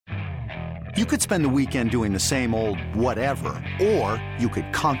You could spend the weekend doing the same old whatever, or you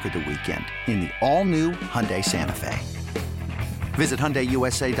could conquer the weekend in the all-new Hyundai Santa Fe. Visit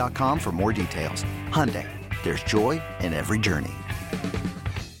HyundaiUSA.com for more details. Hyundai, there's joy in every journey.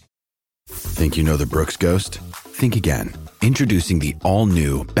 Think you know the Brooks Ghost? Think again. Introducing the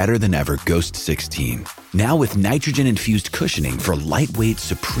all-new, better-than-ever Ghost 16. Now with nitrogen-infused cushioning for lightweight,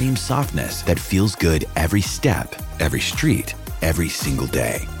 supreme softness that feels good every step, every street, every single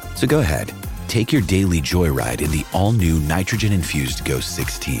day. So go ahead, take your daily joyride in the all-new nitrogen-infused Ghost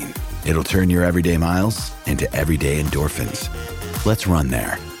 16. It'll turn your everyday miles into everyday endorphins. Let's run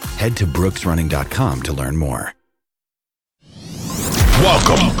there. Head to brooksrunning.com to learn more.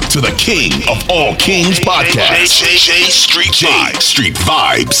 Welcome to the King of All Kings podcast, J Street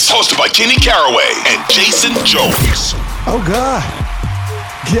Vibes, hosted by Kenny Caraway and Jason Jones. Oh God,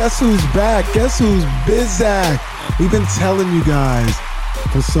 guess who's back? Guess who's Bizak? We've been telling you guys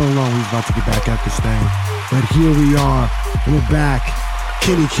for so long we're about to get back at this thing, but here we are. We're back.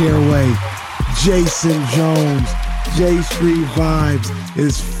 Kenny Caraway, Jason Jones, J Street Vibes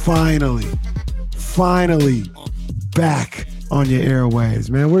is finally back on your airwaves,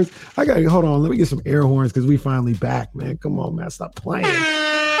 man. Hold on, let me get some air horns because we finally back, man. Come on, man, stop playing.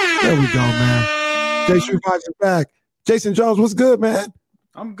 There we go, man. J Street Vibes is back. Jason Jones, what's good, man?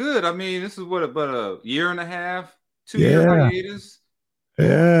 I'm good. I mean, this is about a year and a half, 2 year hiatus.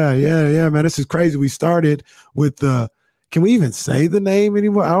 Yeah, man. This is crazy. We started with can we even say the name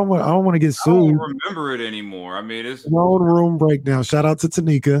anymore? I don't want to get sued. I don't remember it anymore. I mean, it's Own Room Breakdown. Shout out to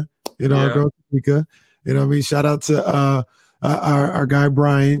Tanika, our girl Tanika. You know what I mean? Shout out to our guy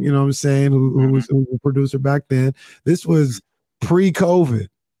Brian, you know what I'm saying, who was a producer back then. This was pre-COVID.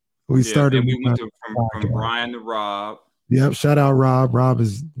 We started. We went from Brian to Rob. Yep. Shout out Rob. Rob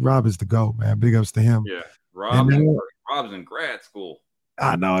is the GOAT, man. Big ups to him. Yeah. Rob's in grad school.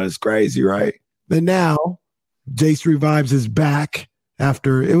 I know, it's crazy, right? But now J Street Vibes is back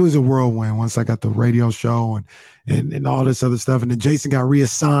after it was a whirlwind once I got the radio show and all this other stuff. And then Jason got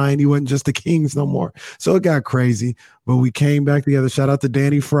reassigned. He wasn't just the Kings no more. So it got crazy. But we came back together. Shout out to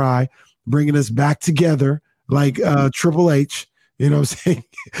Danny Fry bringing us back together like Triple H. You know what I'm saying?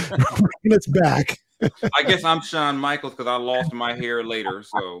 Bringing us back. I guess I'm Shawn Michaels because I lost my hair later.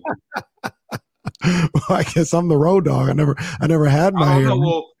 So well, I guess I'm the road dog. I never had my hair.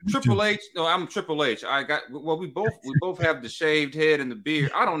 Well, Triple H. No, I'm Triple H. We both have the shaved head and the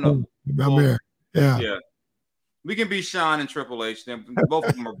beard. I don't know. I'm here. Yeah. We can be Shawn and Triple H. Then both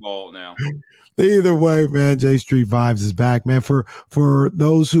of them are bald now. Either way, man, J Street Vibes is back, man. For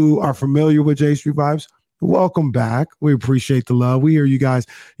those who are familiar with J Street Vibes, welcome back. We appreciate the love. We hear you guys.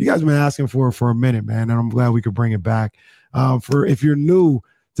 You guys have been asking for it for a minute, man, and I'm glad we could bring it back. For if you're new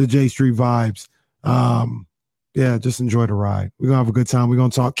to J Street Vibes, just enjoy the ride. We're gonna have a good time. We're gonna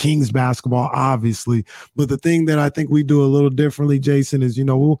talk Kings basketball, obviously, but the thing that I think we do a little differently, Jason, is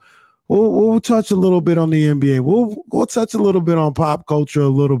we'll touch a little bit on the NBA. We'll touch a little bit on pop culture, a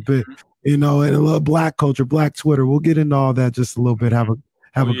little bit, and a little black culture, black Twitter. We'll get into all that just a little bit. Have a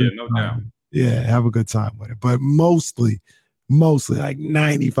good time. Doubt. Yeah, have a good time with it. But mostly like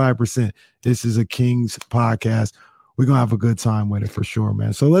 95%, this is a Kings podcast. We're gonna have a good time with it for sure,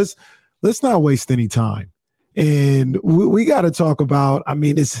 man. So let's not waste any time. And we got to talk about, I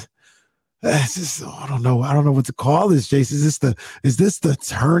mean, it's just, I don't know what to call this, Jason. Is this the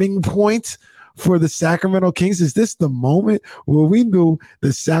turning point for the Sacramento Kings? Is this the moment where we knew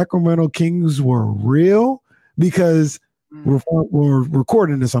the Sacramento Kings were real? Because we're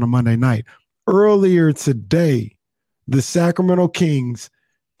recording this on a Monday night. Earlier today, the Sacramento Kings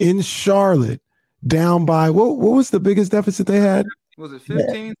in Charlotte down by, what was the biggest deficit they had? Was it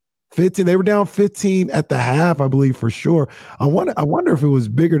 15? Yeah. 15. They were down 15 at the half, I believe, for sure. I wonder if it was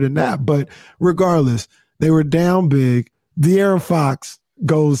bigger than that. But regardless, they were down big. De'Aaron Fox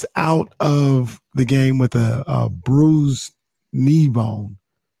goes out of the game with a bruised knee bone.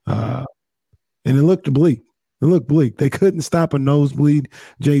 And it looked bleak. They couldn't stop a nosebleed,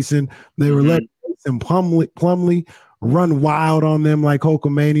 Jason. They were letting Jason Plumlee run wild on them like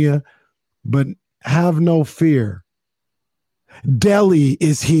Hulkamania. But have no fear. Delly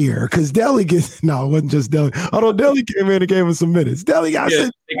is here because it wasn't just Delly. Although Delly came in and gave him some minutes. Delly got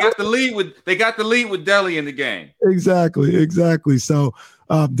they got the lead with Delly in the game. Exactly. So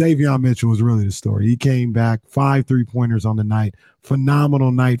Davion Mitchell was really the story. He came back 5 3-pointers on the night.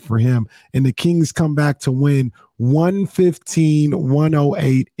 Phenomenal night for him. And the Kings come back to win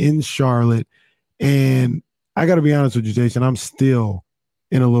 115-108 in Charlotte. And I got to be honest with you, Jason, I'm still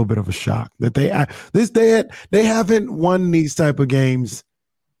in a little bit of a shock that they haven't won these type of games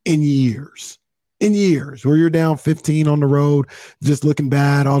in years. in years, where you're down 15 on the road, just looking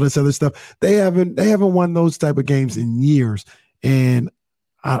bad, all this other stuff. They haven't won those type of games in years. And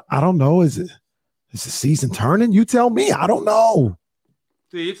I don't know, is the season turning? You tell me. I don't know.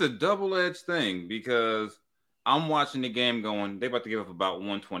 See, it's a double-edged thing because I'm watching the game going, they're about to give up about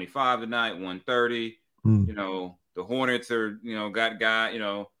 125 tonight, 130. You know, the Hornets are, got guy,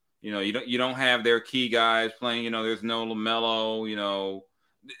 you don't have their key guys playing, there's no LaMelo,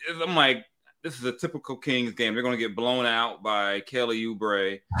 I'm like, this is a typical Kings game. They're going to get blown out by Kelly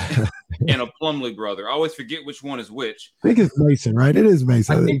Oubre and a Plumlee brother. I always forget which one is which. I think it's Mason, right? It is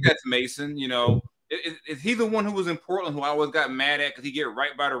Mason. I think that's Mason, Is he the one who was in Portland who I always got mad at because he get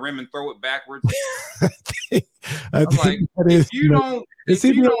right by the rim and throw it backwards? I'm like, if you don't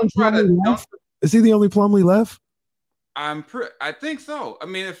try to dunk, is he the only Plumlee left? I think so. I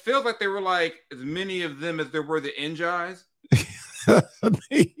mean, it feels like they were like as many of them as there were the Njis. The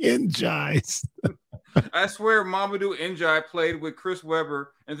Njis. I swear Mamadou Njai played with Chris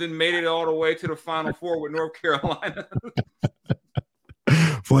Webber and then made it all the way to the Final Four with North Carolina.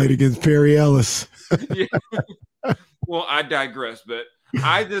 Played against Perry Ellis. Yeah. Well, I digress, but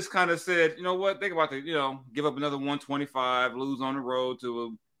I just kind of said, you know what? Think about the, give up another 125, lose on the road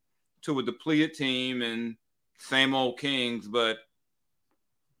to a depleted team and same old Kings. But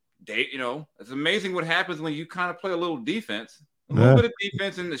they, it's amazing what happens when you kind of play a little defense, a little bit of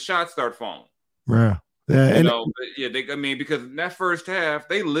defense, and the shots start falling. Yeah. Because in that first half,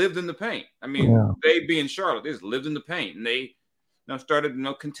 they lived in the paint. I mean, they being Charlotte, they just lived in the paint, and they started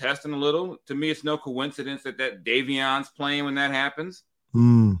contesting a little. To me, it's no coincidence that Davion's playing when that happens.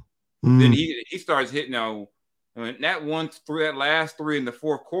 Then he starts hitting. That last three in the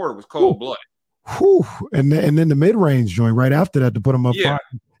fourth quarter was cold blood. And then the mid range joint right after that to put him up front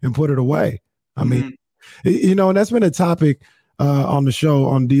and put it away. I mean, and that's been a topic on the show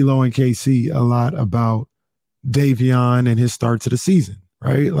on D-Lo and KC a lot about Davion and his start to the season,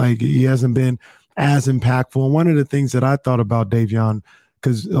 right? Like he hasn't been as impactful. And one of the things that I thought about Davion,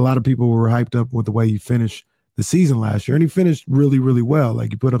 because a lot of people were hyped up with the way he finished the season last year, and he finished really, really well.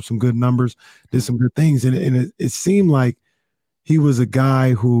 Like he put up some good numbers, did some good things. And it seemed like he was a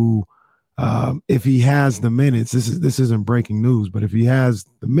guy who, if he has the minutes, this isn't breaking news, but if he has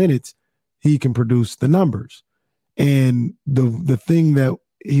the minutes, he can produce the numbers. And the thing that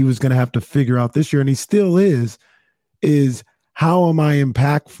he was going to have to figure out this year, and he still is how am I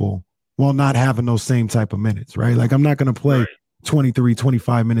impactful while not having those same type of minutes, right? Like I'm not going to play 23,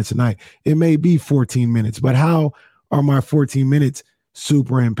 25 minutes a night. It may be 14 minutes, but how are my 14 minutes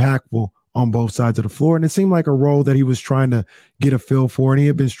super impactful on both sides of the floor? And it seemed like a role that he was trying to get a feel for, and he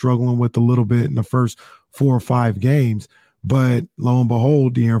had been struggling with a little bit in the first 4 or 5 games. But lo and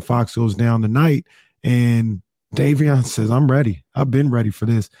behold, De'Aaron Fox goes down tonight, and Davion says, I'm ready. I've been ready for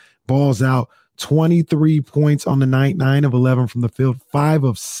this. Balls out, 23 points on the night, 9 of 11 from the field, 5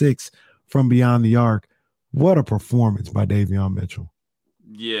 of 6 from beyond the arc. What a performance by Davion Mitchell.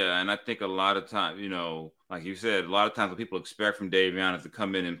 Yeah, and I think a lot of times, like you said, a lot of times what people expect from Davion is to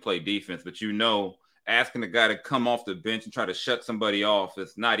come in and play defense, but asking the guy to come off the bench and try to shut somebody off,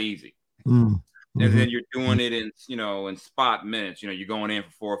 it's not easy. And then you're doing it in spot minutes. You're going in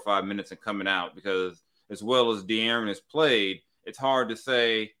for 4 or 5 minutes and coming out, because as well as De'Aaron has played, it's hard to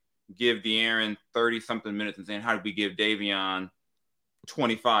say give De'Aaron 30-something minutes and saying, how do we give Davion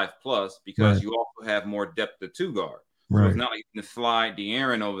 25 plus, because you also have more depth at 2 guard. So it's not like you can slide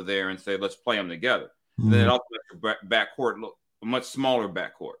De'Aaron over there and say, let's play them together. Then it also makes your backcourt look a much smaller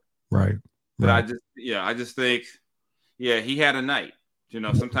backcourt. Right. But I just think, he had a night.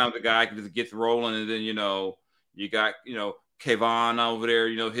 Sometimes the guy just gets rolling, and then, you got, Kayvon over there,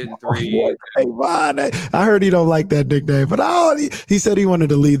 hitting threes. Kayvon, I heard he don't like that nickname, but he said he wanted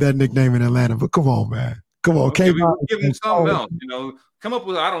to leave that nickname in Atlanta. But come on, man. Come on, Kayvon. Give him something else, come up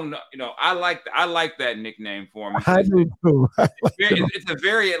with, I don't know, I like that nickname for him. I do too. It's a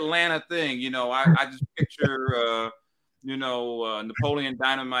very Atlanta thing, I just picture Napoleon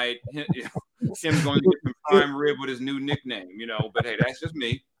Dynamite, him going to get some prime rib with his new nickname, but hey, that's just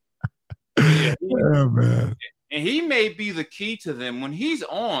me. Yeah, man. And he may be the key to them. When he's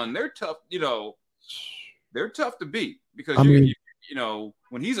on, they're tough, they're tough to beat, because when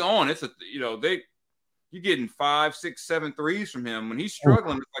he's on, it's you're getting 5, 6, 7 threes from him. When he's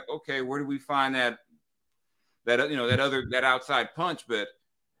struggling, it's like, okay, where do we find that outside punch? But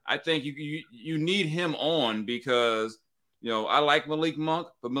I think you need him on, because I like Malik Monk,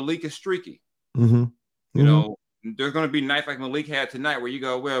 but Malik is streaky. There's going to be nights like Malik had tonight where you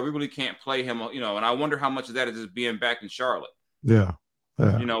go, well, we really can't play him, and I wonder how much of that is just being back in Charlotte. Yeah.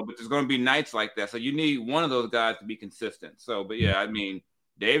 But there's going to be nights like that. So you need one of those guys to be consistent. So, but yeah, I mean,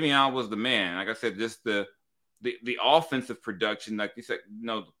 Davion was the man. Like I said, just the offensive production, like you said,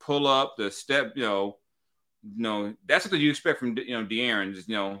 the pull up, the step, that's what you expect from De'Aaron. Just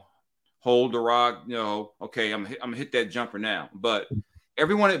hold the rock. Okay, I'm gonna hit that jumper now. But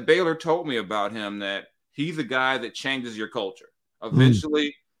everyone at Baylor told me about him that he's a guy that changes your culture.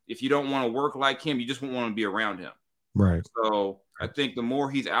 Eventually, if you don't want to work like him, you just won't want to be around him. Right. So I think the more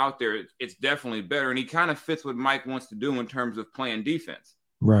he's out there, it's definitely better. And he kind of fits what Mike wants to do in terms of playing defense.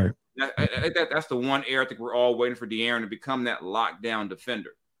 Right. That's the one area I think we're all waiting for De'Aaron to become that lockdown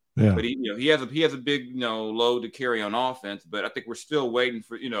defender. Yeah. But he has a big load to carry on offense. But I think we're still waiting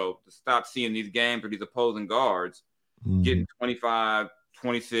for to stop seeing these games or these opposing guards getting 25,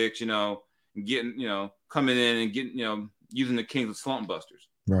 26, getting coming in and getting using the Kings of slump busters.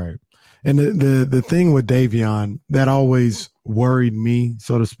 Right. And the thing with Davion that always worried me,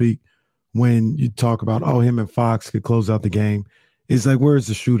 so to speak, when you talk about him and Fox could close out the game, is like, where's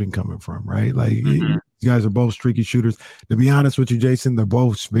the shooting coming from, right? Like you guys are both streaky shooters. To be honest with you, Jason, they're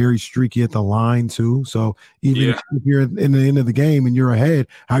both very streaky at the line too. So even if you're in the end of the game and you're ahead,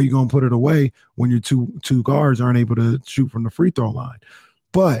 how are you going to put it away when your two guards aren't able to shoot from the free throw line?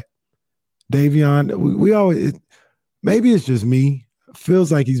 But Davion, we always, maybe it's just me,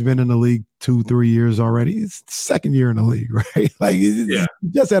 feels like he's been in the league 2-3 years already. It's second year in the league, right? Like he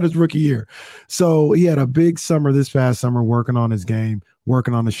just had his rookie year. So he had a big summer this past summer working on his game,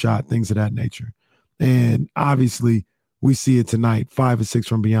 working on the shot, things of that nature. And obviously we see it tonight, 5 of 6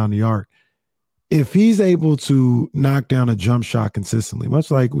 from beyond the arc. If he's able to knock down a jump shot consistently,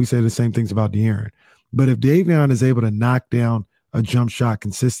 much like we say the same things about De'Aaron, but if Davion is able to knock down a jump shot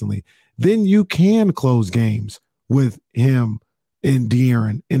consistently, then you can close games with him and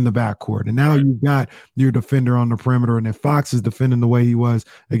De'Aaron in the backcourt. And now you've got your defender on the perimeter. And if Fox is defending the way he was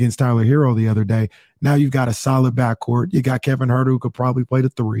against Tyler Hero the other day, now you've got a solid backcourt. You got Kevin Huerter, who could probably play the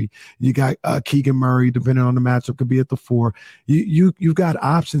 3. You got Keegan Murray, depending on the matchup, could be at the 4. You've got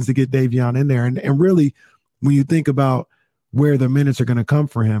options to get Davion in there. And really, when you think about where the minutes are going to come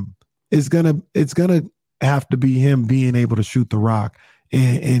for him, it's gonna have to be him being able to shoot the rock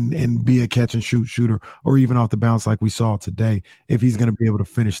and be a catch and shoot shooter, or even off the bounce like we saw today, if he's going to be able to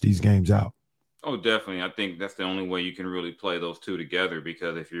finish these games out. Oh, definitely. I think that's the only way you can really play those two together,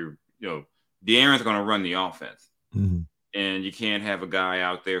 because if you're, De'Aaron's going to run the offense, and you can't have a guy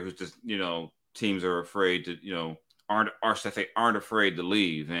out there who's just, teams are afraid to, aren't afraid to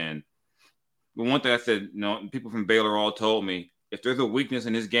leave. And the one thing I said, people from Baylor all told me, if there's a weakness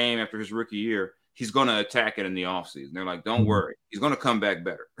in his game after his rookie year, he's going to attack it in the offseason. They're like, don't worry. He's going to come back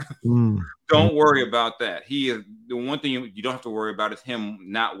better. Don't worry about that. He is the one thing you don't have to worry about is him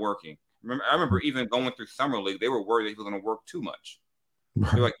not working. I remember even going through summer league, they were worried that he was going to work too much.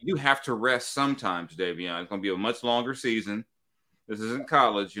 They're like, you have to rest sometimes, Davion. It's going to be a much longer season. This isn't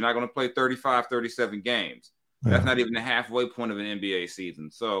college. You're not going to play 35, 37 games. That's not even the halfway point of an NBA season.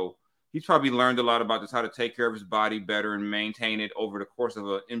 So he's probably learned a lot about just how to take care of his body better and maintain it over the course of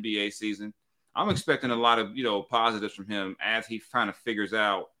an NBA season. I'm expecting a lot of, positives from him as he kind of figures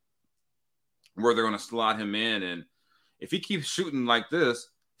out where they're going to slot him in. And if he keeps shooting like this,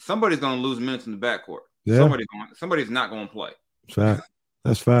 somebody's going to lose minutes in the backcourt. Yeah. Somebody's not going to play.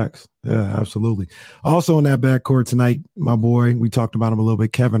 That's facts. Yeah, absolutely. Also in that backcourt tonight, my boy, we talked about him a little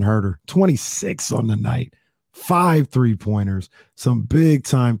bit, Kevin Huerter, 26 on the night, 5 3-pointers, some big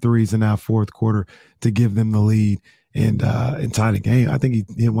time threes in that fourth quarter to give them the lead. And tie the game. I think he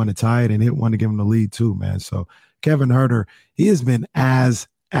hit one to tie it and hit one to give him the lead too, man. So Kevin Huerter, he has been as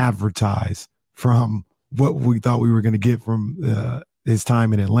advertised from what we thought we were going to get from his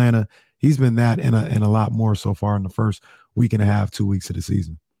time in Atlanta. He's been that and a lot more so far in the first week and a half, 2 weeks of the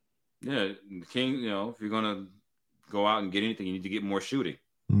season. Yeah, the King, if you're going to go out and get anything, you need to get more shooting.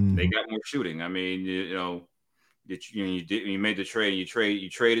 They got more shooting. I mean, you made the trade, you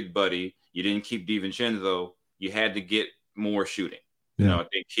traded Buddy, you didn't keep DiVincenzo. You had to get more shooting. Yeah. I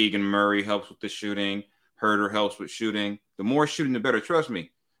think Keegan Murray helps with the shooting. Herter helps with shooting. The more shooting, the better. Trust me.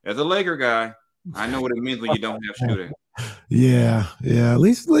 As a Laker guy, I know what it means when you don't have shooting. Yeah. At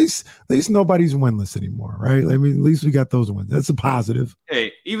least nobody's winless anymore, right? I mean, at least we got those wins. That's a positive.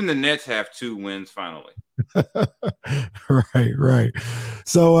 Hey, even the Nets have 2 wins finally. Right.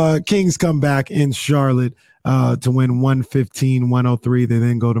 So Kings come back in Charlotte to win 115-103. They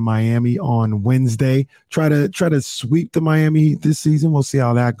then go to Miami on Wednesday. Try to sweep the Miami Heat this season. We'll see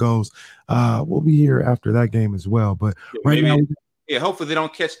how that goes. We'll be here after that game as well. But now. Yeah, hopefully they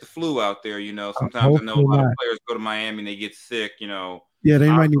don't catch the flu out there. Sometimes I know a lot of players go to Miami and they get sick. Yeah, they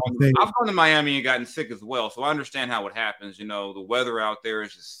might need to stay. I've gone to Miami and gotten sick as well, so I understand how it happens. The weather out there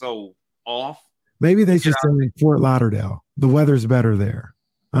is just so off. Maybe they should stay in Fort Lauderdale. The weather's better there.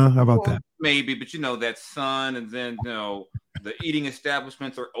 How about that? Maybe, but that sun, and then the eating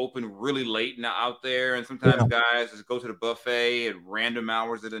establishments are open really late now out there, and sometimes guys just go to the buffet at random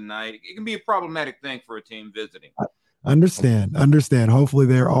hours of the night. It can be a problematic thing for a team visiting. Understand. Hopefully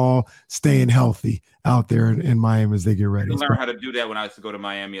they're all staying healthy out there in Miami as they get ready. I learned how to do that when I used to go to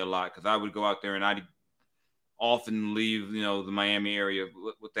Miami a lot, because I would go out there and I'd often leave, the Miami area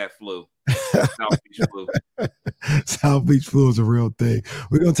with that flu. South Beach flu. South Beach flu is a real thing.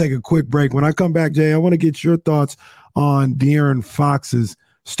 We're going to take a quick break. When I come back, Jay, I want to get your thoughts on De'Aaron Fox's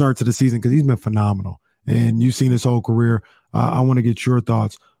start to the season, because he's been phenomenal. And you've seen his whole career. I want to get your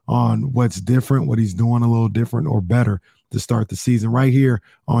thoughts on what's different, what he's doing a little different or better to start the season, right here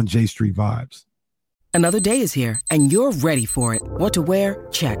on J Street Vibes. Another day is here, and you're ready for it. What to wear?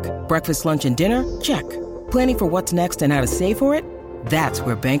 Check. Breakfast, lunch, and dinner? Check. Planning for what's next and how to save for it? That's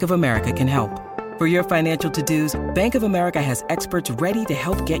where Bank of America can help. For your financial to-dos, Bank of America has experts ready to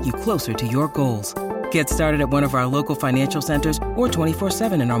help get you closer to your goals. Get started at one of our local financial centers or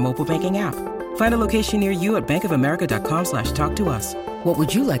 24/7 in our mobile banking app. Find a location near you at bankofamerica.com/talktous. What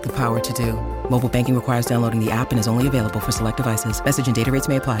would you like the power to do? Mobile banking requires downloading the app and is only available for select devices. Message and data rates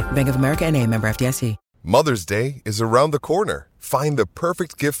may apply. Bank of America N.A., member FDIC. Mother's Day is around the corner. Find the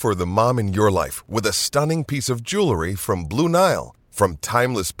perfect gift for the mom in your life with a stunning piece of jewelry from Blue Nile. From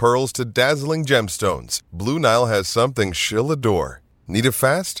timeless pearls to dazzling gemstones, Blue Nile has something she'll adore. Need it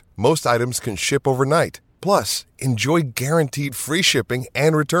fast? Most items can ship overnight. Plus, enjoy guaranteed free shipping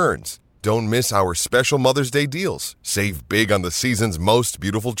and returns. Don't miss our special Mother's Day deals. Save big on the season's most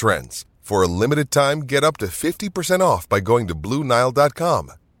beautiful trends. For a limited time, get up to 50% off by going to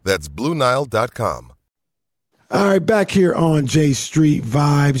BlueNile.com. That's BlueNile.com. All right, back here on J Street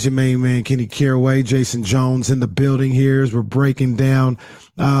Vibes, your main man, Kenny Caraway, Jason Jones in the building here as we're breaking down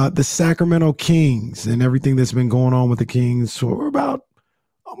the Sacramento Kings and everything that's been going on with the Kings. So we're about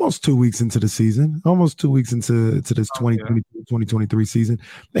almost 2 weeks into the season, almost 2 weeks into this 2023 season.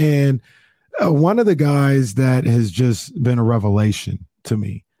 And one of the guys that has just been a revelation to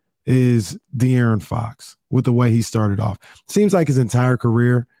me is De'Aaron Fox, with the way he started off. Seems like his entire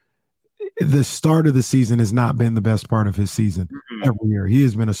career, the start of the season has not been the best part of his season every year. He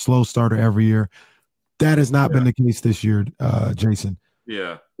has been a slow starter every year. That has not been the case this year, Jason.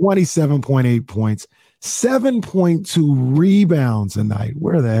 Yeah. 27.8 points, 7.2 rebounds a night.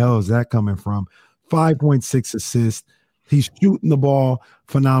 Where the hell is that coming from? 5.6 assists. He's shooting the ball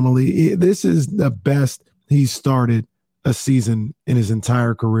phenomenally. This is the best he's started a season in his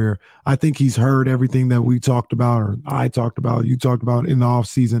entire career. I think he's heard everything that we talked about, or I talked about, you talked about in the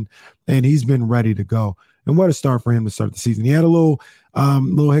offseason, and he's been ready to go. And what a start for him to start the season. He had a little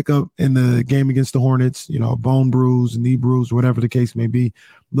hiccup in the game against the Hornets, a bone bruise, knee bruise, whatever the case may be.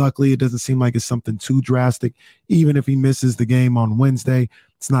 Luckily, it doesn't seem like it's something too drastic. Even if he misses the game on Wednesday,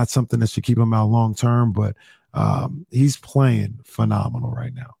 it's not something that should keep him out long term, but he's playing phenomenal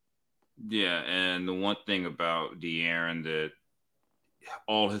right now. Yeah, and the one thing about De'Aaron that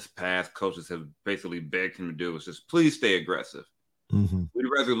all his past coaches have basically begged him to do is just please stay aggressive. Mm-hmm. We'd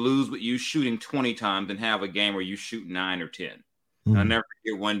rather lose with you shooting 20 times than have a game where you shoot 9 or 10. Mm-hmm. I'll never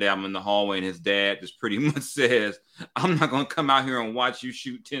forget one day I'm in the hallway and his dad just pretty much says, I'm not going to come out here and watch you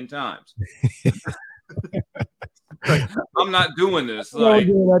shoot 10 times. I'm not doing this. Like,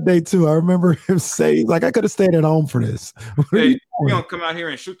 that day too. I remember him saying, like, I could have stayed at home for this. Hey, you don't come out here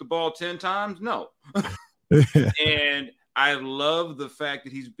and shoot the ball 10 times? No. And I love the fact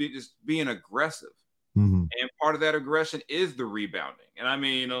that he's just being aggressive. Mm-hmm. And part of that aggression is the rebounding. And I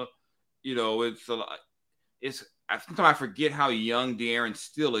mean, it's a lot. Sometimes I forget how young De'Aaron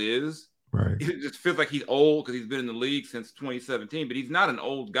still is. Right. It just feels like he's old because he's been in the league since 2017, but he's not an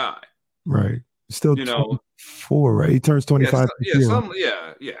old guy. Right. Still 24, right? He turns 25.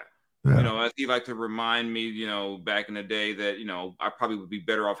 Yeah. As he liked to remind me, back in the day that, I probably would be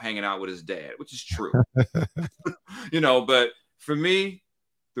better off hanging out with his dad, which is true. But for me,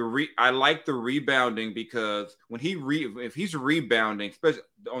 I like the rebounding because when if he's rebounding, especially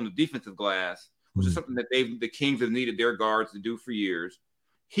on the defensive glass, which is something that the Kings have needed their guards to do for years,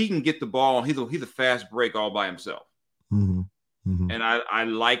 he can get the ball. He's a fast break all by himself. Mm-hmm. Mm-hmm. And I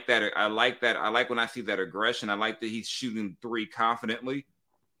like that. I like that. I like when I see that aggression. I like that he's shooting three confidently.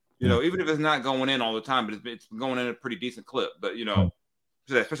 Even if it's not going in all the time, but it's going in a pretty decent clip. But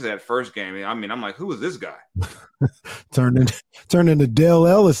especially that first game. I mean, I'm like, who is this guy? Turned into Dale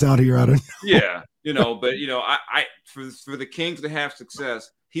Ellis out here. I don't know. Yeah, but I for the Kings to have success,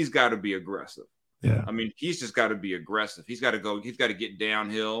 he's got to be aggressive. Yeah. I mean, he's just got to be aggressive. He's got to go. He's got to get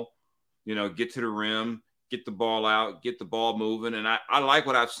downhill. Get to the rim. Get the ball out, get the ball moving. And I like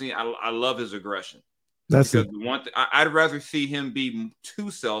what I've seen. I love his aggression. That's because it. the one I'd rather see him be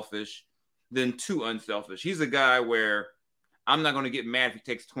too selfish than too unselfish. He's a guy where I'm not going to get mad if he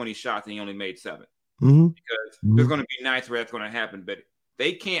takes 20 shots and he only made 7. Because there's going to be nights where that's going to happen, but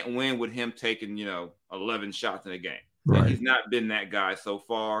they can't win with him taking, 11 shots in a game. Right. And he's not been that guy so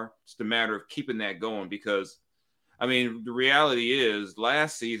far. It's a matter of keeping that going because, I mean, the reality is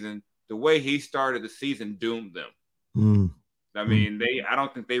last season, the way he started the season doomed them. I mean, I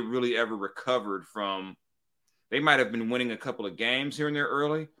don't think they really ever recovered from – they might have been winning a couple of games here and there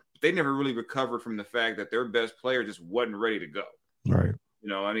early, but they never really recovered from the fact that their best player just wasn't ready to go. Right.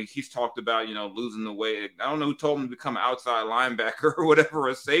 I mean, he's talked about, losing the weight. I don't know who told him to become an outside linebacker or whatever,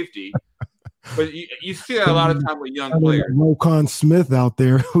 a safety. But you see that a lot of times with young players. Roquan Smith out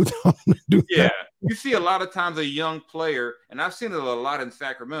there who don't do that. You see a lot of times a young player, and I've seen it a lot in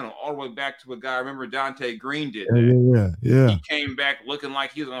Sacramento, all the way back to a guy. I remember Dante Green did that. Yeah. He came back looking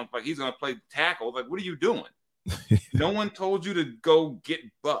like he's going to play tackle. Like, what are you doing? No one told you to go get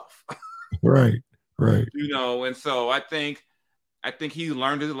buff. Right. And so I think he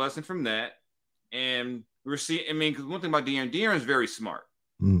learned his lesson from that. And we're seeing, I mean, because one thing about De'Aaron is very smart.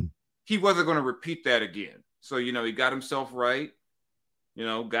 He wasn't going to repeat that again. So, he got himself right,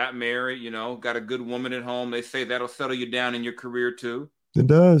 got married, got a good woman at home. They say that'll settle you down in your career too. It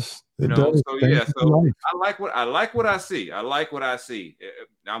does. It does. So, I like what I see.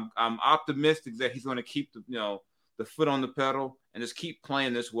 I'm optimistic that he's going to keep the foot on the pedal and just keep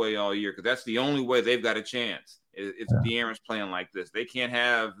playing this way all year, because that's the only way they've got a chance. If De'Aaron's playing like this, they can't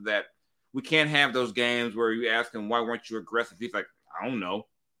have that. We can't have those games where you ask him, why weren't you aggressive? He's like, I don't know.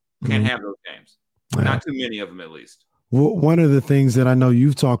 Can't have those games. Not too many of them, at least. Well, one of the things that I know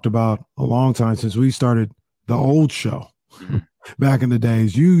you've talked about a long time since we started the old show back in the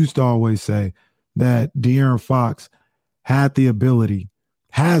days, you used to always say that De'Aaron Fox has the ability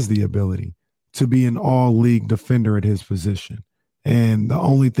to be an all-league defender at his position. And the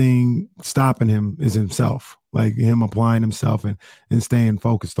only thing stopping him is himself, like him applying himself and staying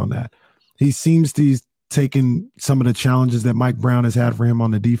focused on that. He seems to taken some of the challenges that Mike Brown has had for him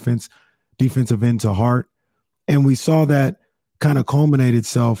on the defensive end to heart. And we saw that kind of culminate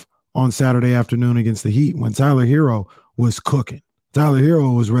itself on Saturday afternoon against the Heat when Tyler Hero was cooking. Tyler Hero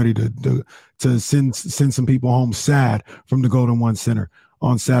was ready to send some people home sad from the Golden One Center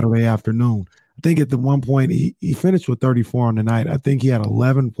on Saturday afternoon. I think at the one point he finished with 34 on the night. I think he had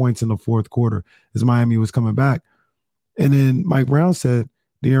 11 points in the fourth quarter as Miami was coming back. And then Mike Brown said,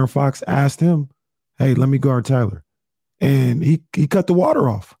 De'Aaron Fox asked him, hey, let me guard Tyler. And he cut the water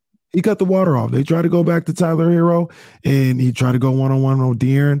off. They tried to go back to Tyler Hero, and he tried to go one-on-one on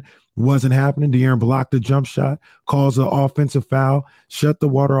De'Aaron. Wasn't happening. De'Aaron blocked the jump shot, caused an offensive foul, shut the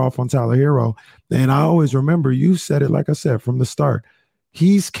water off on Tyler Hero. And I always remember you said it, like I said, from the start.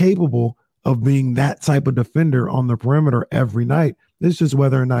 He's capable of being that type of defender on the perimeter every night. It's just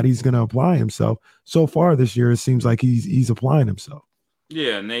whether or not he's going to apply himself. So far this year, it seems like he's applying himself.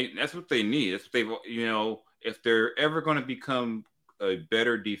 Yeah, and that's what they need. That's what they, if they're ever going to become a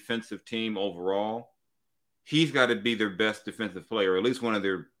better defensive team overall, he's got to be their best defensive player, or at least one of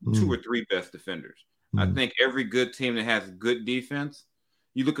their 2 or 3 best defenders. I think every good team that has good defense,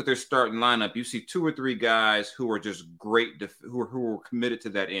 you look at their starting lineup, you see 2 or 3 guys who are just great, who are committed to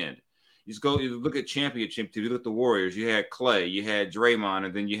that end. You look at championship teams, you look at the Warriors, you had Clay, you had Draymond,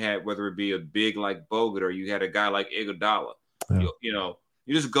 and then you had, whether it be a big like Bogut or you had a guy like Iguodala. Yeah.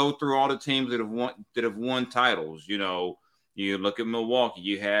 You just go through all the teams that have won titles. You look at Milwaukee,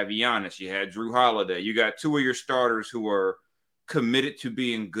 you have Giannis, you had Drew Holiday. You got 2 of your starters who are committed to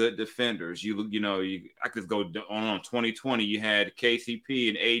being good defenders. I could go on 2020. You had KCP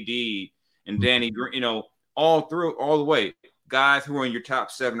and AD and Danny Green, all the way. Guys who are in your top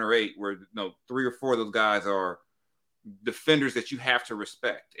 7 or 8, where 3 or 4 of those guys are defenders that you have to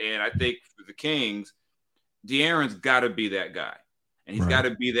respect. And I think for the Kings, De'Aaron's got to be that guy. And he's got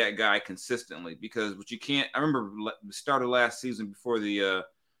to be that guy consistently, because what you can't – I remember the start of last season before the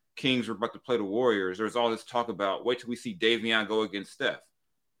Kings were about to play the Warriors, there was all this talk about wait till we see Davion go against Steph.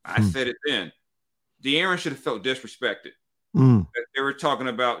 I said it then. De'Aaron should have felt disrespected. They were talking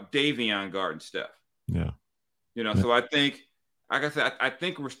about Davion guarding Steph. Yeah. So I think, like I said, I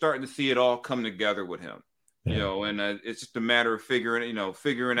think we're starting to see it all come together with him. And it's just a matter of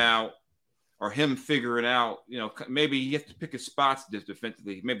figuring out, or him figuring out, maybe he has to pick his spots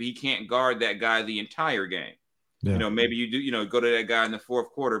defensively. Maybe he can't guard that guy the entire game. Yeah. Maybe you do, go to that guy in the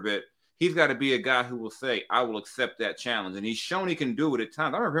fourth quarter, but he's got to be a guy who will say, I will accept that challenge. And he's shown he can do it at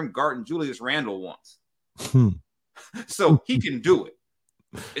times. I remember him guarding Julius Randle once. So he can do it.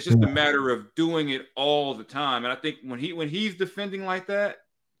 It's just a matter of doing it all the time. And I think when he's defending like that,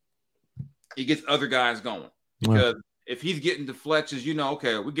 he gets other guys going. Because if he's getting deflections,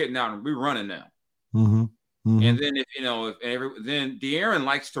 okay, we're getting out and we're running now. Mm-hmm. Mm-hmm. And then then De'Aaron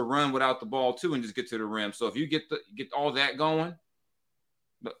likes to run without the ball too and just get to the rim. So if you get all that going,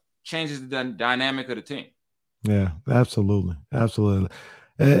 changes the dynamic of the team. Yeah, absolutely. Absolutely.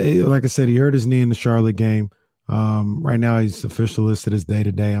 Like I said, he hurt his knee in the Charlotte game. Right now he's officially listed as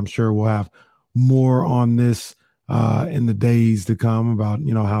day-to-day. I'm sure we'll have more on this in the days to come about,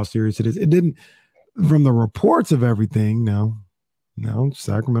 how serious it is. It didn't, from the reports of everything, no,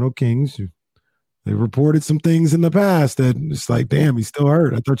 Sacramento Kings, they reported some things in the past that it's like, damn, he's still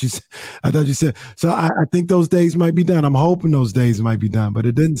hurt. I thought you said. So I think those days might be done. I'm hoping those days might be done, but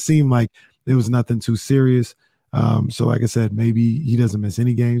it didn't seem like it was nothing too serious. So like I said, maybe he doesn't miss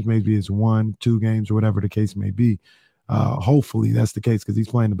any games. Maybe it's 1-2 games or whatever the case may be. Hopefully that's the case because he's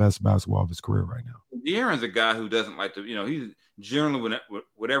playing the best basketball of his career right now. De'Aaron's a guy who doesn't like to, he's generally,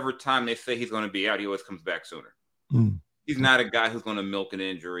 whatever time they say he's going to be out, he always comes back sooner. He's not a guy who's going to milk an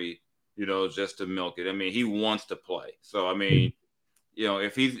injury, just to milk it. I mean, he wants to play. So, I mean,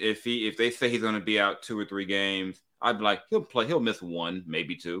 if they say he's going to be out 2 or 3 games, I'd be like, he'll play. He'll miss 1,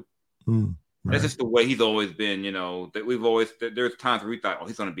 maybe 2. Right. That's just the way he's always been, that there's times where we thought,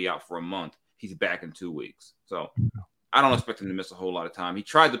 he's going to be out for a month. He's back in 2 weeks. So I don't expect him to miss a whole lot of time. He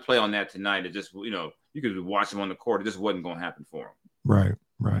tried to play on that tonight. It just, you could watch him on the court. It just wasn't going to happen for him. Right.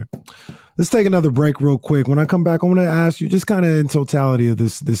 Let's take another break real quick. When I come back, I want to ask you just kind of in totality of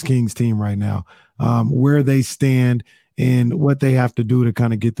this Kings team right now, where they stand and what they have to do to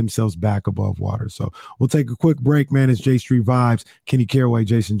kind of get themselves back above water. So we'll take a quick break, man. It's J Street Vibes, Kenny Caraway,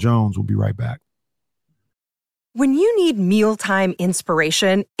 Jason Jones. We'll be right back. When you need mealtime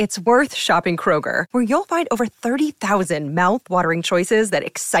inspiration, it's worth shopping Kroger, where you'll find over 30,000 mouth-watering choices that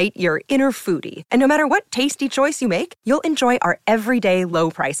excite your inner foodie. And no matter what tasty choice you make, you'll enjoy our everyday low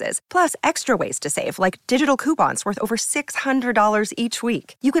prices, plus extra ways to save, like digital coupons worth over $600 each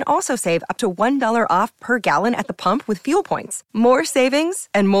week. You can also save up to $1 off per gallon at the pump with fuel points. More savings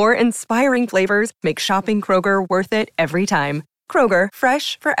and more inspiring flavors make shopping Kroger worth it every time. Kroger,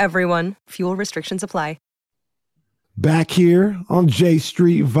 fresh for everyone. Fuel restrictions apply. Back here on J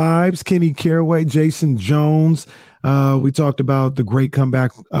Street Vibes, Kenny Caraway, Jason Jones. We talked about the great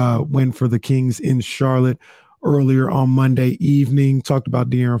comeback win for the Kings in Charlotte earlier on Monday evening. Talked about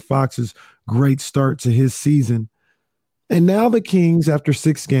De'Aaron Fox's great start to his season. And now the Kings, after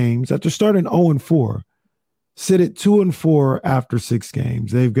 6 games, after starting 0-4, sit at 2-4 after 6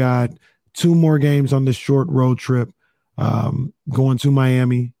 games. They've got 2 more games on this short road trip, going to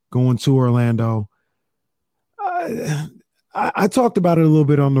Miami, going to Orlando. I talked about it a little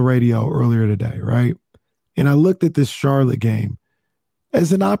bit on the radio earlier today, right? And I looked at this Charlotte game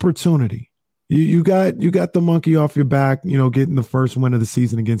as an opportunity. You got the monkey off your back, getting the first win of the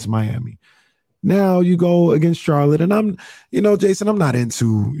season against Miami. Now you go against Charlotte, and I'm, Jason, I'm not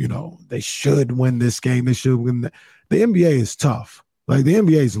into, they should win this game. They should win. The NBA is tough. Like, the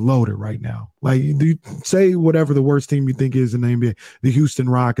NBA is loaded right now. Like, you say whatever the worst team you think is in the NBA, the Houston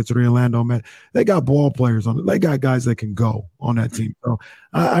Rockets or the Orlando Magic, they got ball players on it. They got guys that can go on that team. So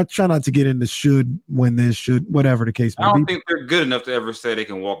I try not to get into should win this, should, whatever the case may be. I don't think they're good enough to ever say they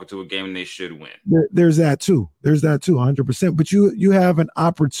can walk into a game and they should win. There's that too. 100%. But you have an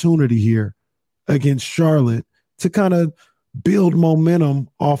opportunity here against Charlotte to kind of build momentum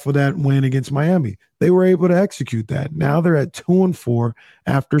off of that win against Miami. They were able to execute that. Now they're at 2-4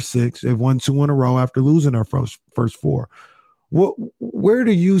 after 6. They've won 2 in a row after losing their first 4. Where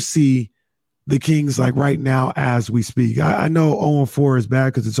do you see the Kings like right now as we speak? I know 0-4 is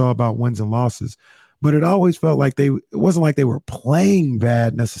bad because it's all about wins and losses, but it always felt like it wasn't like they were playing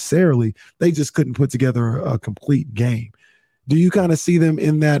bad necessarily. They just couldn't put together a complete game. Do you kind of see them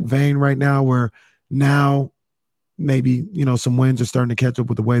in that vein right now where now maybe, some wins are starting to catch up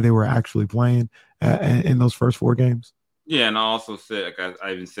with the way they were actually playing in those first 4 games? Yeah, and I also said, like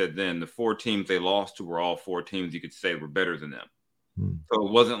I even said then, the 4 teams they lost to were all 4 teams you could say were better than them. So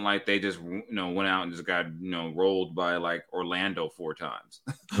it wasn't like they just, went out and just got, rolled by like Orlando 4 times.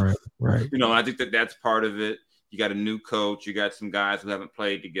 Right. I think that's part of it. You got a new coach. You got some guys who haven't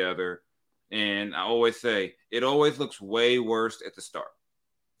played together. And I always say it always looks way worse at the start.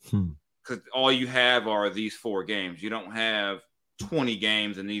 Because all you have are these 4 games. You don't have 20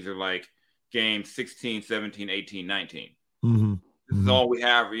 games, and these are like games 16, 17, 18, 19. This is all we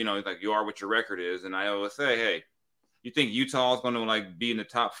have, like you are what your record is. And I always say, hey, you think Utah is going to like be in the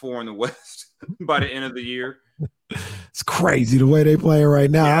top 4 in the West by the end of the year? It's crazy the way they play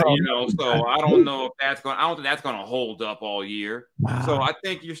right now. Yeah, so I don't know if I don't think that's going to hold up all year. Wow. So I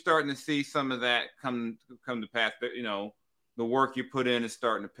think you're starting to see some of that come to pass. That, the work you put in is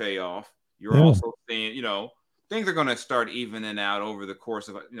starting to pay off. You're also seeing, things are going to start evening out over the course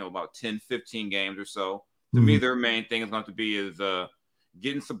of, about 10, 15 games or so. To me, their main thing is going to be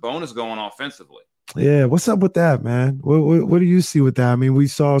getting Sabonis going offensively. Yeah, what's up with that, man? What do you see with that? I mean, we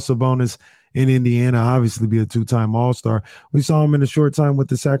saw Sabonis in Indiana obviously be a 2-time All-Star. We saw him in a short time with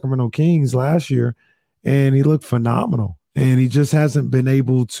the Sacramento Kings last year, and he looked phenomenal. And he just hasn't been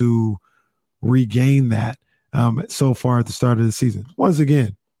able to regain that so far at the start of the season. Once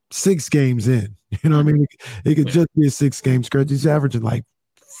again, 6 games in. You know what I mean? It could just be a 6-game stretch. He's averaging like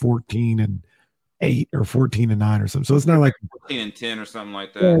 14-8 or 14-9 or something. So it's not like 14-10 or something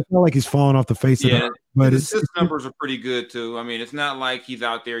like that. Yeah, it's not like he's falling off the face of the earth. But his numbers are pretty good too. I mean, it's not like he's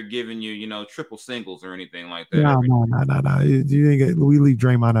out there giving you, triple singles or anything like that. No. You think we leave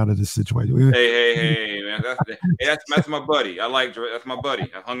Draymond out of this situation? Hey, man, that's my buddy. That's my buddy.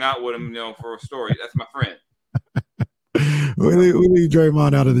 I hung out with him, for a story. That's my friend. we leave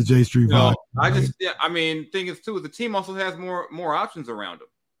Draymond out of the J Street vibe. Thing is too, the team also has more options around him.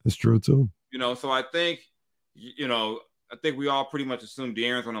 That's true too. So I think, I think we all pretty much assume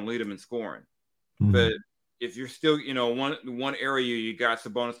De'Aaron's going to lead him in scoring. Mm-hmm. But if you're still, one area you got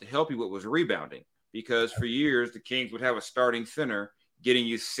Sabonis to help you with was rebounding, because for years the Kings would have a starting center getting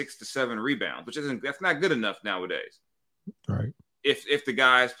you 6 to 7 rebounds, that's not good enough nowadays. Right. If the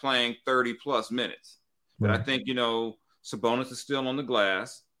guy's playing 30 plus minutes. But I think, Sabonis is still on the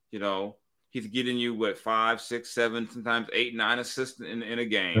glass. He's getting you 5, 6, 7, sometimes 8, 9 assists in a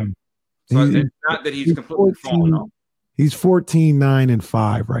game. So it's not that he's completely falling off. He's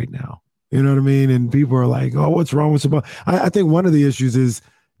 14-9-5 right now. You know what I mean? And people are like, "Oh, what's wrong with Sabonis?" I think one of the issues is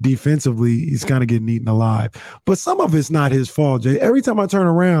defensively, he's kind of getting eaten alive. But some of it's not his fault, Jay. Every time I turn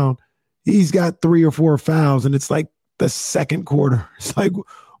around, he's got 3 or 4 fouls, and it's like the second quarter. It's like,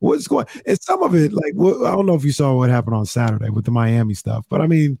 what's going on? And some of it, like, I don't know if you saw what happened on Saturday with the Miami stuff, but I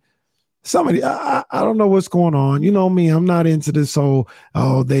mean, I don't know what's going on. You know me, I'm not into this whole,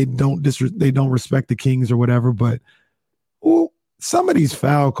 they don't respect the Kings or whatever, but some of these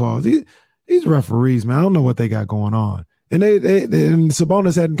foul calls, these referees, man, I don't know what they got going on. And and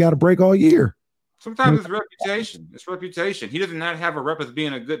Sabonis hadn't got a break all year. Sometimes it's reputation. It's reputation. He does not have a rep as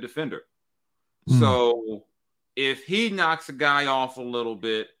being a good defender. So if he knocks a guy off a little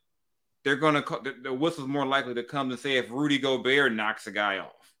bit, they're going to the whistle's more likely to come and say if Rudy Gobert knocks a guy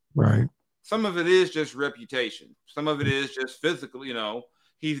off. Right. Some of it is just reputation. Some of it is just physical.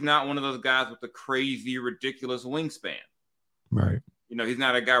 He's not one of those guys with the crazy, ridiculous wingspan. Right. He's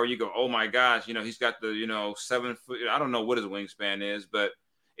not a guy where you go, oh my gosh, he's got the, 7 foot. I don't know what his wingspan is, but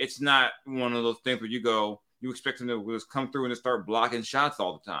it's not one of those things where you go, you expect him to just come through and just start blocking shots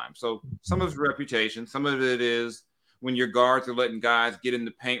all the time. So some of it's reputation. Some of it is when your guards are letting guys get in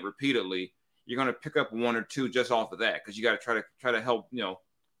the paint repeatedly, you're going to pick up 1 or 2 just off of that, because you got to try to help,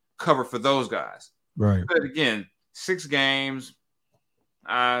 cover for those guys. Right. But again, 6 games.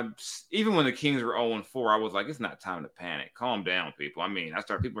 Even when the Kings were 0-4, I was like, it's not time to panic. Calm down, people. I mean,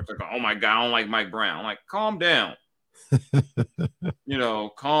 people were talking, oh my God, I don't like Mike Brown. I'm like, calm down.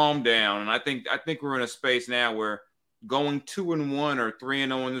 Calm down. And I think we're in a space now where going 2-1 or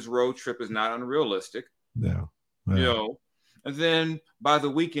 3-0 on this road trip is not unrealistic. Yeah. And then by the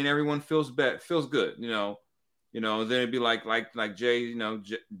weekend, everyone feels good. Then it'd be like Jay,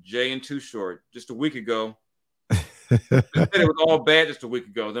 Jay and Too Short just a week ago. It was all bad just a week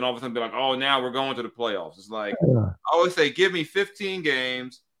ago. Then all of a sudden, be like, oh, now we're going to the playoffs. It's like, I always say, give me 15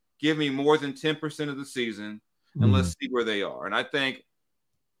 games, give me more than 10% of the season, and let's see where they are. And I think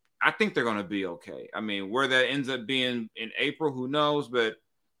they're going to be okay. I mean, where that ends up being in April, who knows? But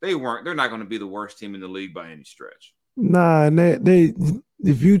they're not going to be the worst team in the league by any stretch. Nah, and they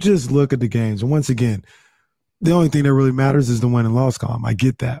if you just look at the games, and once again, the only thing that really matters is the win and loss column. I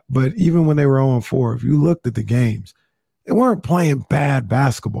get that. But even when they were 0-4, if you looked at the games, they weren't playing bad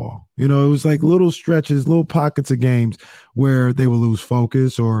basketball. It was like little stretches, little pockets of games where they would lose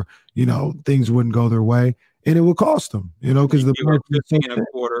focus or, things wouldn't go their way. And it would cost them, because the 15 and a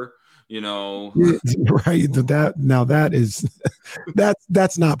quarter, right.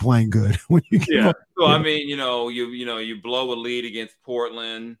 That's not playing good. When you So, I mean, you blow a lead against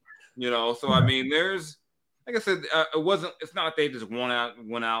Portland, so, I mean, there's, like I said, it's not like they just went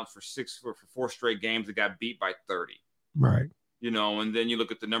out for 4 straight games that got beat by 30. Right. And then you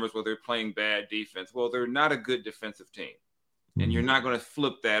look at the numbers where they're playing bad defense. Well, they're not a good defensive team. And you're not going to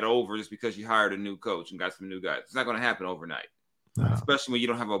flip that over just because you hired a new coach and got some new guys. It's not going to happen overnight, especially when you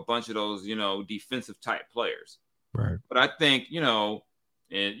don't have a bunch of those, defensive type players. Right. But I think, and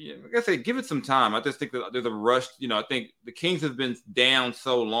like I said, give it some time. I just think that there's a rush. I think the Kings have been down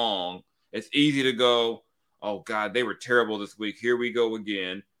so long. It's easy to go, oh God, they were terrible this week. Here we go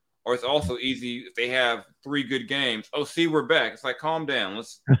again. or it's also easy if they have 3 good games. Oh, see, we're back. It's like, calm down.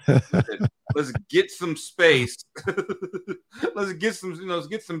 Let's get some space. Let's get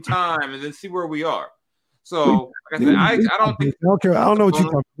some time, and then see where we are. So, like I said, I don't think. I don't care. I don't know what you're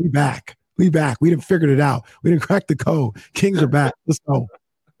talking about. We back. We didn't figure it out. We didn't crack the code. Kings are back. Let's go.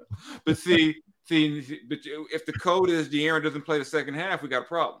 But see, if the code is De'Aaron doesn't play the second half, we got a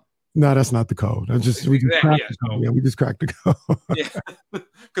problem. No, that's not the code. We just cracked the code. Yeah, we just cracked the code. Yeah,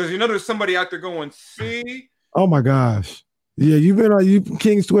 because there's somebody out there going, see. Oh my gosh. Yeah, you've been on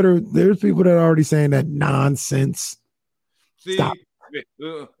King's Twitter. There's people that are already saying that nonsense. See, stop.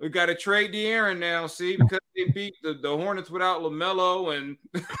 We got to trade De'Aaron now. See, because they beat the Hornets without LaMelo and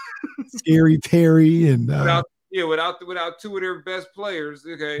Scary Terry and without 2 of their best players.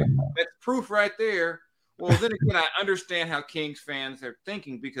 Okay, that's proof right there. Well, then again, I understand how Kings fans are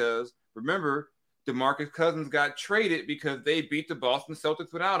thinking because remember, DeMarcus Cousins got traded because they beat the Boston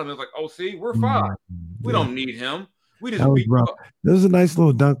Celtics without him. It's like, oh, see, we're fine. We don't need him. We just beat him. There was a nice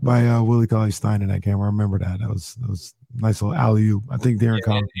little dunk by Willie Cauley-Stein in that game. I remember that. That was a nice little alley-oop. I think Darren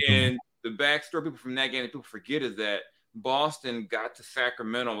Collins. And the backstory people from that game that people forget is that Boston got to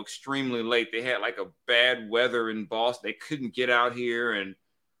Sacramento extremely late. They had like a bad weather in Boston. They couldn't get out here, and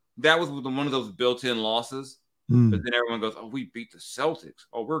that was one of those built-in losses. But then everyone goes, "Oh, we beat the Celtics.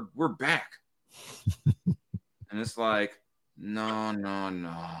 Oh, we're back." And it's like, no.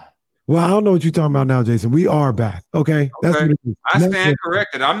 Well, I don't know what you're talking about now, Jason. We are back. Okay. That's what it is. I stand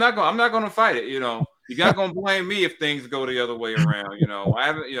corrected. I'm not going to fight it. You're not going to blame me if things go the other way around. I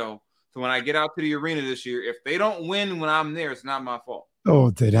haven't. So when I get out to the arena this year, if they don't win when I'm there, it's not my fault. Oh,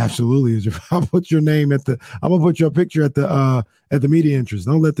 it absolutely is. I'll put your name I'm gonna put your picture at the media entrance.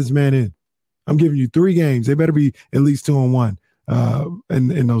 Don't let this man in. I'm giving you 3 games. They better be at least 2-1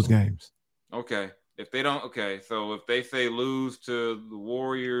 in those games. Okay. If they don't, so if they say lose to the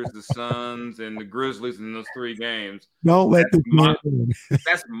Warriors, the Suns, and the Grizzlies in those 3 games, don't let this man in.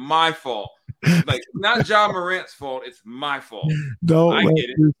 That's my fault. Like, not Ja Morant's fault. It's my fault. Don't let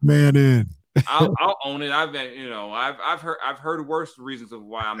this man in. I'll own it. I've been, I've heard worse reasons of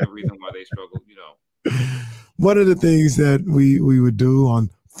why I'm the reason why they struggle. One of the things that we would do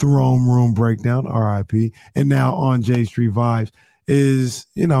on Throne Room Breakdown, RIP, and now on J Street Vibes is,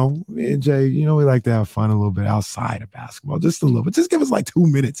 me and Jay, we like to have fun a little bit outside of basketball, just a little bit. Just give us like 2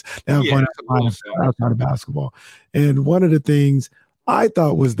 minutes to have fun outside of basketball. And one of the things I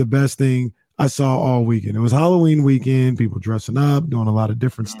thought was the best thing I saw all weekend, it was Halloween weekend, people dressing up, doing a lot of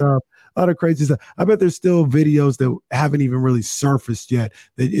different stuff, a lot of crazy stuff. I bet there's still videos that haven't even really surfaced yet.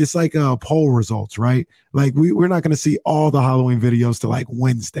 It's like poll results, right? Like we're not going to see all the Halloween videos till like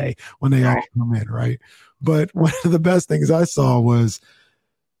Wednesday when they all come in, right? But one of the best things I saw was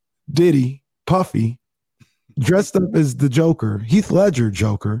Diddy, Puffy, dressed up as the Joker, Heath Ledger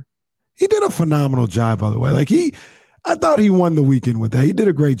Joker. He did a phenomenal job, by the way. I thought he won the weekend with that. He did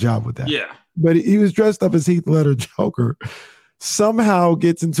a great job with that. Yeah. But he was dressed up as Heath Ledger Joker, somehow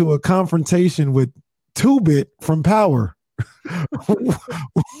gets into a confrontation with 2-Bit from Power.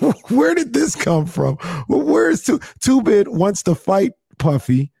 Where did this come from? Where is 2-Bit wants to fight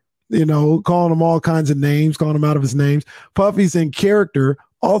Puffy, calling him all kinds of names, calling him out of his names. Puffy's in character,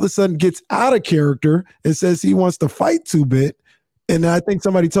 all of a sudden gets out of character and says he wants to fight 2-Bit. And I think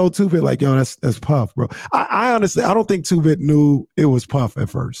somebody told 2-Bit, like, yo, that's Puff, bro. I honestly, I don't think 2-Bit knew it was Puff at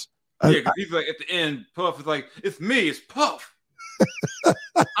first. Yeah, because he's like, at the end, Puff is like, it's me, it's Puff.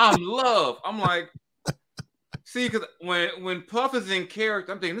 I'm Love. I'm like, see, because when Puff is in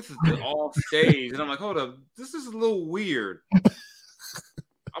character, I'm thinking this is the off stage. And I'm like, hold up, this is a little weird.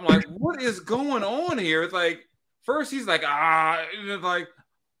 I'm like, what is going on here? It's like, first he's like, and it's like,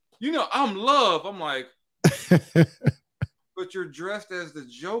 I'm Love. I'm like, but you're dressed as the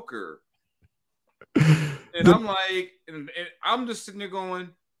Joker. And I'm like, and I'm just sitting there going,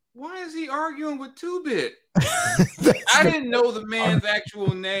 why is he arguing with 2-Bit? I didn't know the man's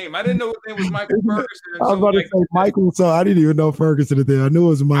actual name. I didn't know his name was Michael Ferguson. I was about to say Michael, so I didn't even know Ferguson was there. I knew it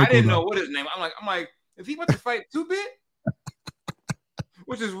was Michael. I didn't know what his name. I'm like, is he about to fight 2-Bit?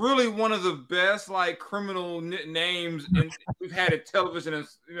 Which is really one of the best criminal names we've had at television,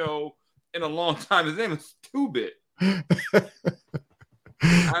 in a long time. His name is 2-Bit.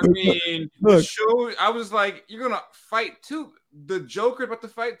 I mean, look, I was like, you're gonna fight the Joker about to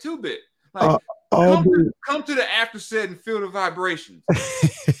fight 2-Bit. Come to the after set and feel the vibrations.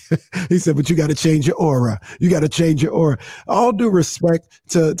 He said, but you got to change your aura. You got to change your aura. All due respect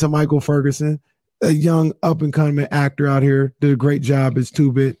to Michael Ferguson, a young up and coming actor out here, did a great job as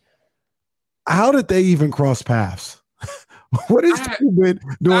 2-Bit. How did they even cross paths? What is 2-Bit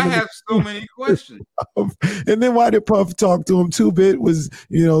doing? I have so many questions. And then why did Puff talk to him? 2-Bit was,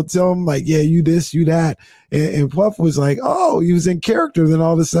 tell him like, yeah, you this, you that. And Puff was like, oh, he was in character. Then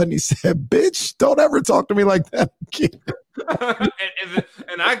all of a sudden he said, bitch, don't ever talk to me like that again.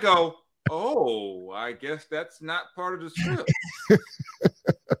 and I go, oh, I guess that's not part of the script.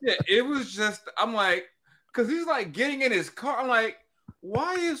 Yeah, it was just, I'm like, because he's like getting in his car. I'm like,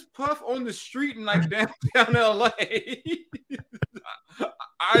 why is Puff on the street in like downtown LA?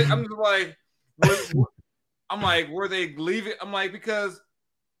 I'm just like, were they leaving? I'm like, because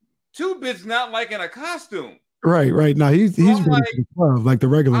 2-Bit's not like in a costume. Right. Now he's like the club, like the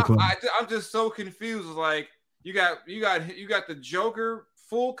regular club. I'm just so confused. It's like you got the Joker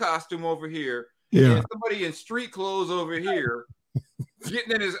full costume over here, and somebody in street clothes over here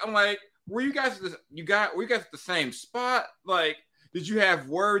getting in his. I'm like, were you guys at the same spot? Like, did you have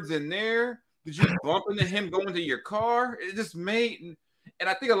words in there? Did you bump into him going to your car? It just made, and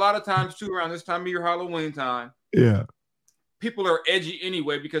I think a lot of times too around this time of your Halloween time, people are edgy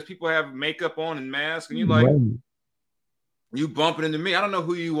anyway because people have makeup on and masks, and you're like, you bumping into me? I don't know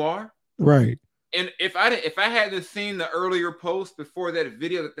who you are, right? And if I hadn't seen the earlier post before that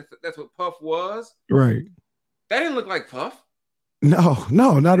video, that's what Puff was, right? That didn't look like Puff. No,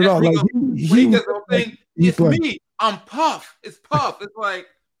 not at all. Like he does the whole thing. It's like, me. I'm Puff. It's Puff. It's like,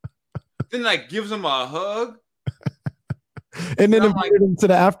 then like gives him a hug, and then invited him to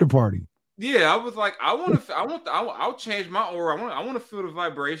the after party. Yeah, I was like, I'll change my aura. I want to feel the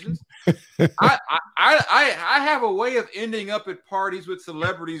vibrations. I have a way of ending up at parties with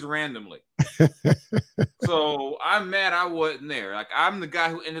celebrities randomly. So I'm mad I wasn't there. Like, I'm the guy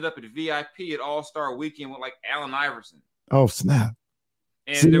who ended up at VIP at All-Star Weekend with like Allen Iverson. Oh, snap.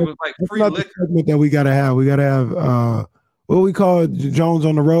 And there was like free liquor. Segment that we gotta have. We gotta have what we call it, Jones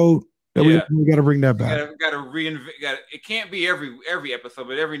on the Road. We gotta bring that back. Gotta reinvent. It can't be every episode,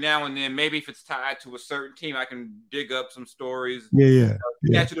 but every now and then, maybe if it's tied to a certain team, I can dig up some stories.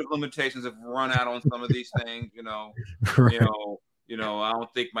 Statute of limitations have run out on some of these things. Right. I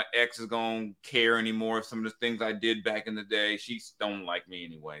don't think my ex is gonna care anymore of some of the things I did back in the day. She don't like me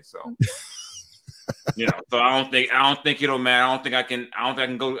anyway, so. So I don't think it'll matter. I don't think I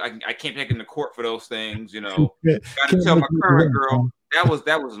can go. I can't take him to court for those things. Got to tell my current girl that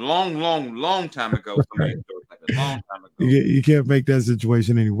was long time ago. Like a long time ago. You can't make that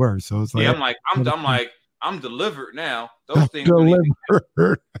situation any worse. So it's like, I'm delivered now. Those things those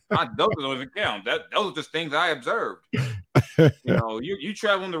don't even count. Those are just things I observed. You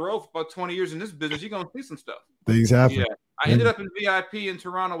travel on the road for about 20 years in this business, you're gonna see some stuff. Things happen. Yeah, I ended up in VIP in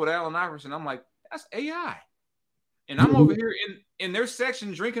Toronto with Allen Iverson. I'm like, that's AI, and I'm over here in their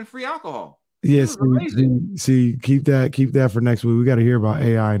section drinking free alcohol. Yes, see, keep that for next week. We got to hear about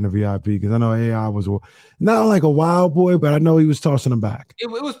AI in the VIP because I know AI was not like a wild boy, but I know he was tossing them back. It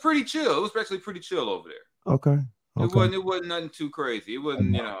was pretty chill. It was actually pretty chill over there. Okay. It wasn't nothing too crazy. It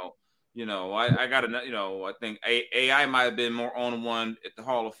wasn't, I got to, I think AI might have been more on one at the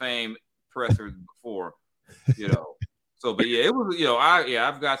Hall of Fame presser before, So, but yeah, it was,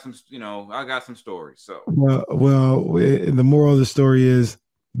 I've got some, I got some stories. So, well, the moral of the story is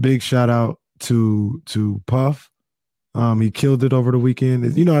big shout out to Puff. He killed it over the weekend.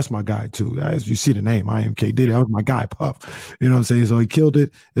 That's my guy too. As you see the name, I am K Diddy. That was my guy, Puff. You know what I'm saying? So he killed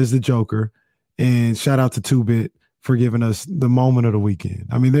it as the Joker. And shout out to 2-Bit for giving us the moment of the weekend.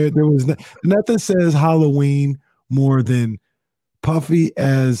 I mean, there was nothing says Halloween more than Puffy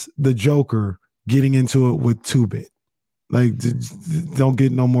as the Joker getting into it with 2-Bit. Like, don't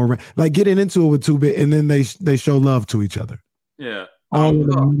get no more. Like, getting into it with 2-Bit, and then they show love to each other. Yeah. All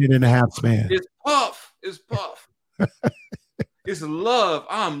in a minute and a half span. It's Puff. It's love.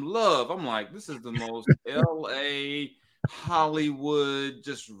 I'm love. I'm like, this is the most LA Hollywood,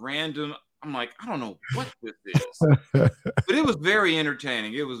 just random. I'm like, I don't know what this is. But it was very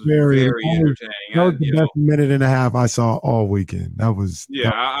entertaining. It was very entertaining. That was the best minute and a half I saw all weekend. That was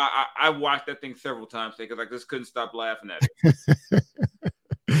I watched that thing several times because I just couldn't stop laughing at it.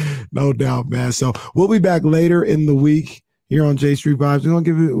 No doubt, man. So we'll be back later in the week here on J Street Vibes.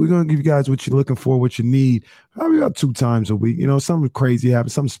 We're gonna give you guys what you're looking for, what you need. Probably about 2 times a week. Something crazy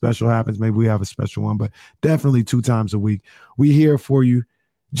happens, something special happens. Maybe we have a special one, but definitely 2 times a week. We here for you.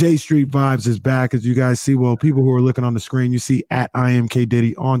 J Street Vibes is back, as you guys see. Well, people who are looking on the screen, you see at I am K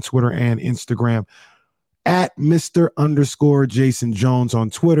Diddy on Twitter and Instagram, at Mr. Jason Jones on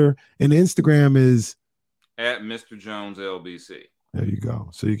Twitter, and Instagram is at Mr. Jones LBC. There you go.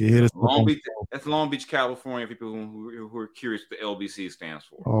 So you can hit us. That's Long Beach, California. People who are curious what the LBC stands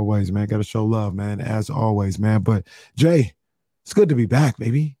for. Always, man. Got to show love, man. As always, man. But Jay, it's good to be back,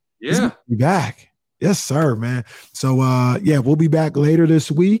 baby. Yeah, be back. Yes, sir, man. So, we'll be back later this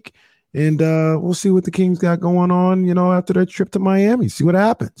week, and we'll see what the Kings got going on, after their trip to Miami. See what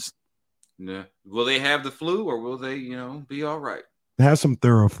happens. Yeah. Will they have the flu, or will they, be all right? Have some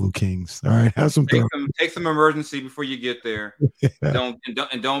Theraflu, Kings. All right, have some. Take some emergency before you get there. Yeah.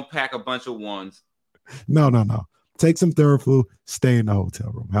 Don't pack a bunch of ones. No. Take some Theraflu. Stay in the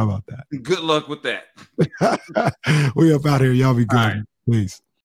hotel room. How about that? Good luck with that. We up out here. Y'all be good. Right. Please.